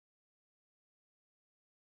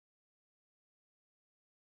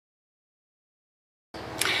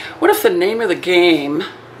What if the name of the game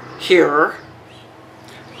here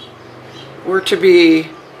were to be,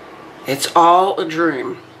 it's all a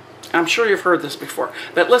dream? I'm sure you've heard this before,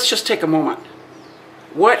 but let's just take a moment.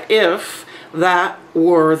 What if that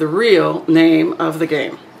were the real name of the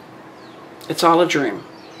game? It's all a dream.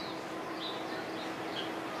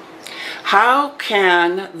 How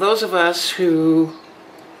can those of us who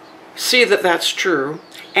see that that's true,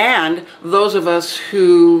 and those of us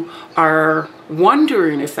who are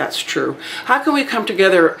wondering if that's true, how can we come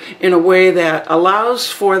together in a way that allows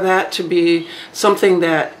for that to be something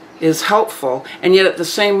that is helpful, and yet at the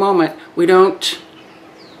same moment we don't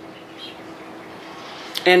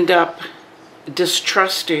end up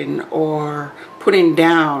distrusting or putting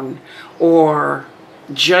down or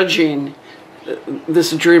judging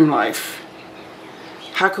this dream life?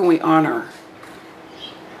 How can we honor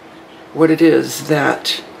what it is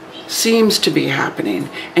that seems to be happening,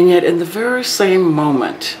 and yet in the very same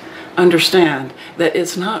moment understand that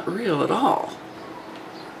it's not real at all?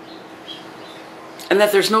 And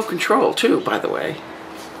that there's no control too, by the way.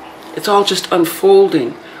 It's all just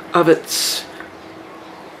unfolding of its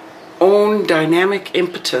own dynamic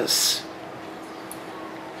impetus.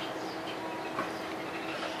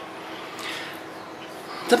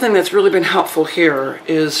 Something that's really been helpful here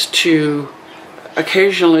is to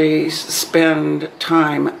occasionally spend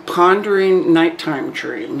time pondering nighttime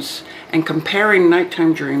dreams and comparing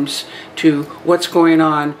nighttime dreams to what's going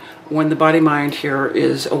on when the body-mind here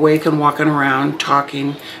is awake and walking around,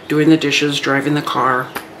 talking, doing the dishes, driving the car.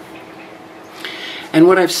 And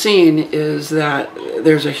what I've seen is that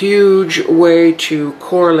there's a huge way to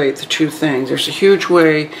correlate the two things. There's a huge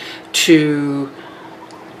way to,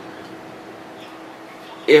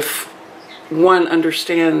 if one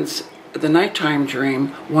understands the nighttime dream,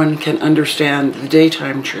 one can understand the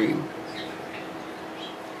daytime dream.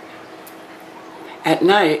 At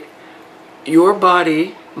night, your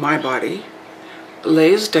body, my body,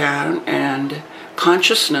 lays down and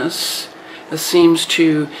consciousness seems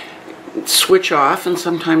to switch off and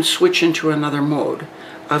sometimes switch into another mode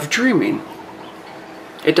of dreaming.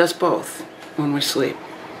 It does both when we sleep.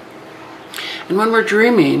 And when we're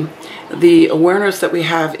dreaming, the awareness that we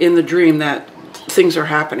have in the dream that things are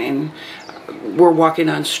happening, we're walking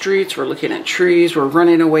on streets, we're looking at trees, we're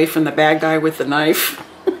running away from the bad guy with the knife.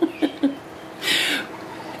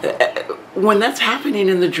 When that's happening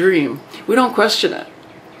in the dream, we don't question it.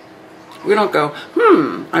 We don't go,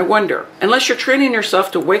 I wonder. Unless you're training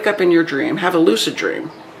yourself to wake up in your dream, have a lucid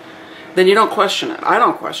dream, then you don't question it. I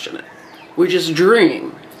don't question it. We just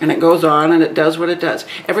dream, and it goes on, and it does what it does.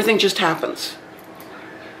 Everything just happens.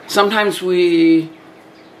 Sometimes we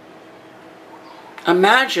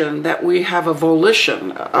imagine that we have a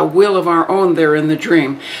volition, a will of our own there in the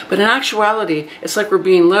dream. But in actuality, it's like we're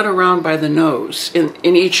being led around by the nose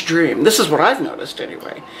in each dream. This is what I've noticed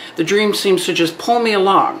anyway. The dream seems to just pull me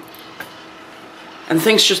along, and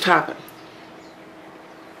things just happen.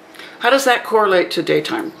 How does that correlate to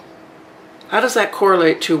daytime? How does that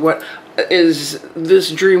correlate to what is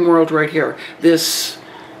this dream world right here? This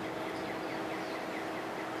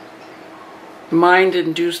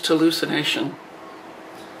mind-induced hallucination?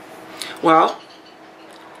 Well,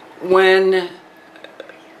 when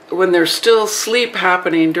there's still sleep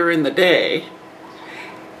happening during the day,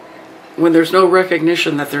 when there's no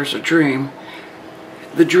recognition that there's a dream,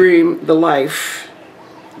 the dream, the life,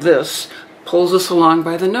 this, pulls us along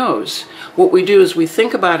by the nose. What we do is we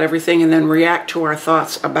think about everything and then react to our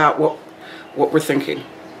thoughts about what we're thinking.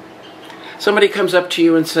 Somebody comes up to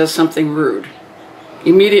you and says something rude.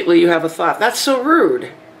 Immediately you have a thought, that's so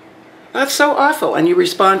rude. That's so awful. And you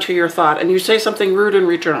respond to your thought and you say something rude in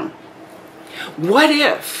return. What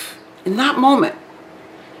if, in that moment,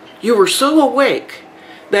 you were so awake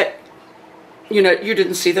that, you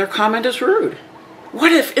didn't see their comment as rude?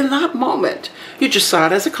 What if, in that moment, you just saw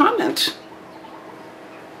it as a comment?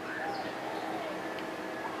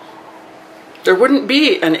 There wouldn't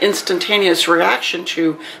be an instantaneous reaction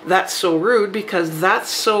to that's so rude, because that's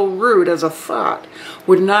so rude as a thought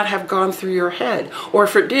would not have gone through your head. Or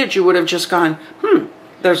if it did, you would have just gone,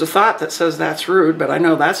 there's a thought that says that's rude, but I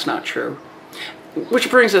know that's not true.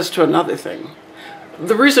 Which brings us to another thing.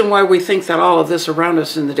 The reason why we think that all of this around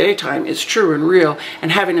us in the daytime is true and real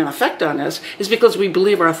and having an effect on us is because we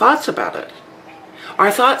believe our thoughts about it.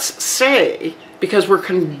 Our thoughts say, because we're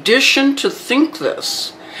conditioned to think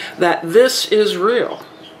this, that this is real.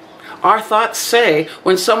 Our thoughts say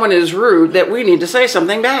when someone is rude that we need to say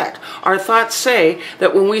something back. Our thoughts say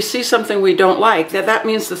that when we see something we don't like, that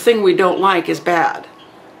means the thing we don't like is bad.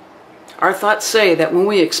 Our thoughts say that when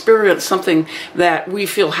we experience something that we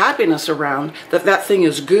feel happiness around, that thing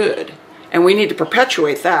is good. And we need to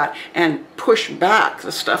perpetuate that and push back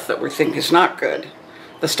the stuff that we think is not good,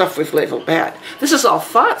 the stuff we've labeled bad. This is all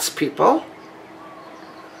thoughts, people.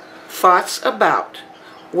 Thoughts about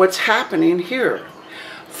what's happening here.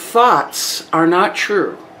 Thoughts are not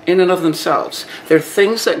true in and of themselves. They're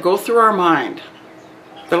things that go through our mind.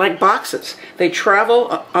 They're like boxes. They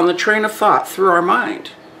travel on the train of thought through our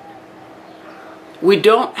mind. We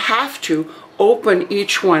don't have to open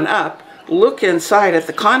each one up, look inside at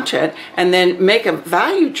the content, and then make a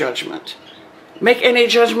value judgment. Make any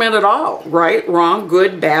judgment at all. Right, wrong,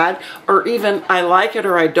 good, bad, or even I like it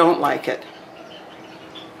or I don't like it.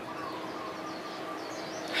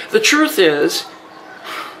 The truth is,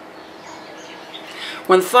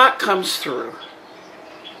 when thought comes through,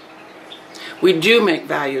 we do make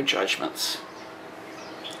value judgments.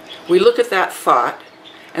 We look at that thought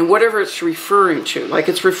and whatever it's referring to, like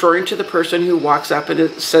it's referring to the person who walks up and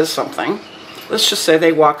it says something. Let's just say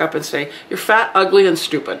they walk up and say, "You're fat, ugly, and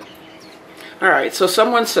stupid." All right, so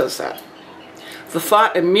someone says that. The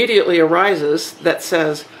thought immediately arises that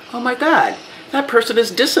says, "Oh my God, that person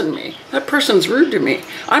is dissing me. That person's rude to me.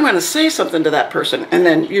 I'm going to say something to that person." And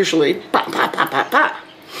then usually, pa, pa, pa, pa, pa.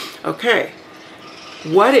 Okay,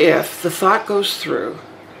 what if the thought goes through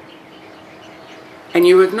and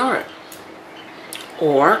you ignore it?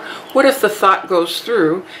 Or what if the thought goes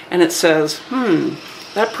through and it says,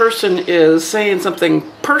 that person is saying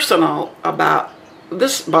something personal about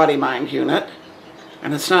this body-mind unit,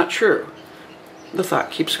 and it's not true. The thought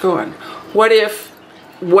keeps going. What if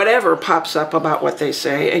whatever pops up about what they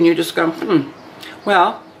say and you just go,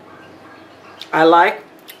 well, I like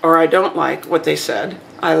or I don't like what they said.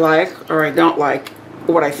 I like or I don't like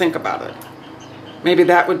what I think about it. Maybe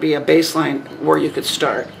that would be a baseline where you could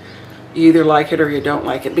start. You either like it or you don't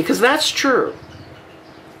like it, because that's true.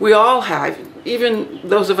 We all have, even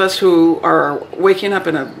those of us who are waking up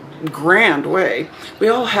in a grand way, we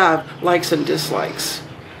all have likes and dislikes.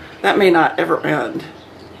 That may not ever end,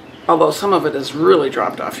 although some of it has really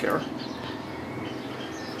dropped off here.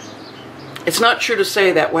 It's not true to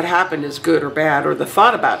say that what happened is good or bad, or the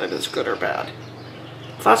thought about it is good or bad.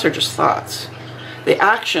 Thoughts are just thoughts. The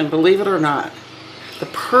action, believe it or not, the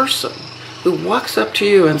person who walks up to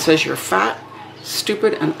you and says you're fat,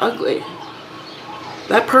 stupid, and ugly,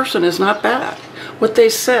 that person is not bad. What they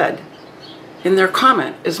said in their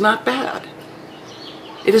comment is not bad.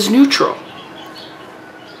 It is neutral.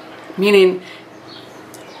 Meaning,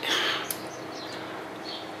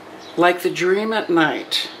 like the dream at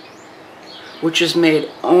night, which is made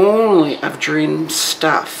only of dream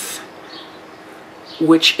stuff,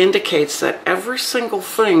 which indicates that every single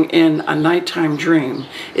thing in a nighttime dream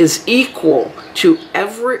is equal to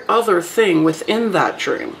every other thing within that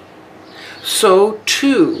dream. So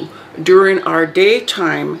too, during our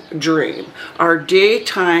daytime dream, our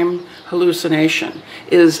daytime hallucination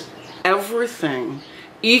is everything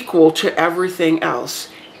equal to everything else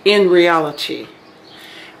in reality.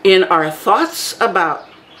 In our thoughts about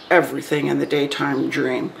everything in the daytime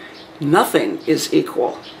dream, nothing is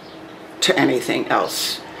equal to anything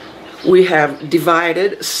else. We have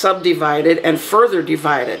divided, subdivided, and further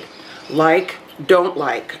divided. Like, don't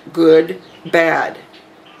like, good, bad,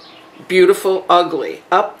 beautiful, ugly,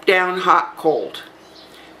 up, down, hot, cold.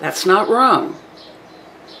 That's not wrong.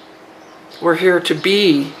 We're here to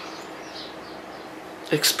be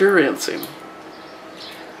experiencing.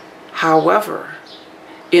 However,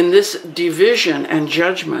 in this division and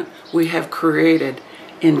judgment, we have created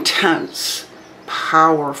intense,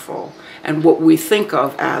 powerful, and what we think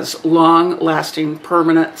of as long-lasting,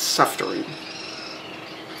 permanent suffering.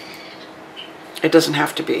 It doesn't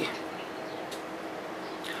have to be.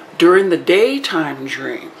 During the daytime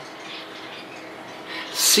dream,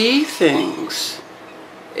 see things,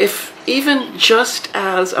 if even just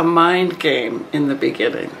as a mind game in the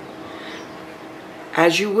beginning,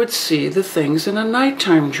 as you would see the things in a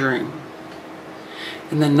nighttime dream.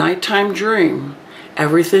 In the nighttime dream,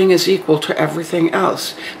 everything is equal to everything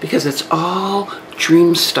else because it's all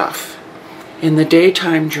dream stuff. In the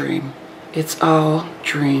daytime dream, it's all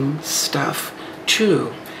dream stuff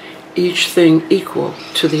too. Each thing equal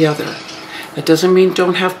to the other. That doesn't mean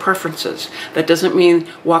don't have preferences. That doesn't mean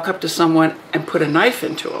walk up to someone and put a knife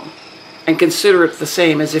into them and consider it the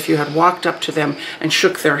same as if you had walked up to them and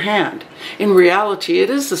shook their hand. In reality, it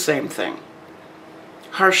is the same thing.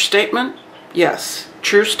 Harsh statement? Yes.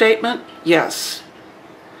 True statement? Yes.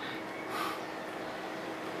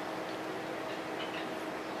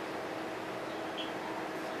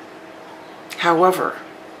 However,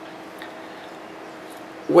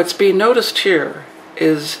 what's being noticed here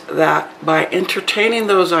is that by entertaining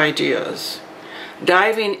those ideas,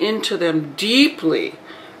 diving into them deeply,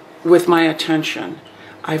 with my attention,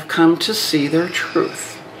 I've come to see their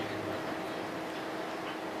truth.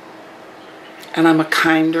 And I'm a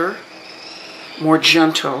kinder, more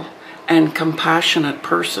gentle, and compassionate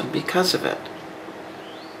person because of it.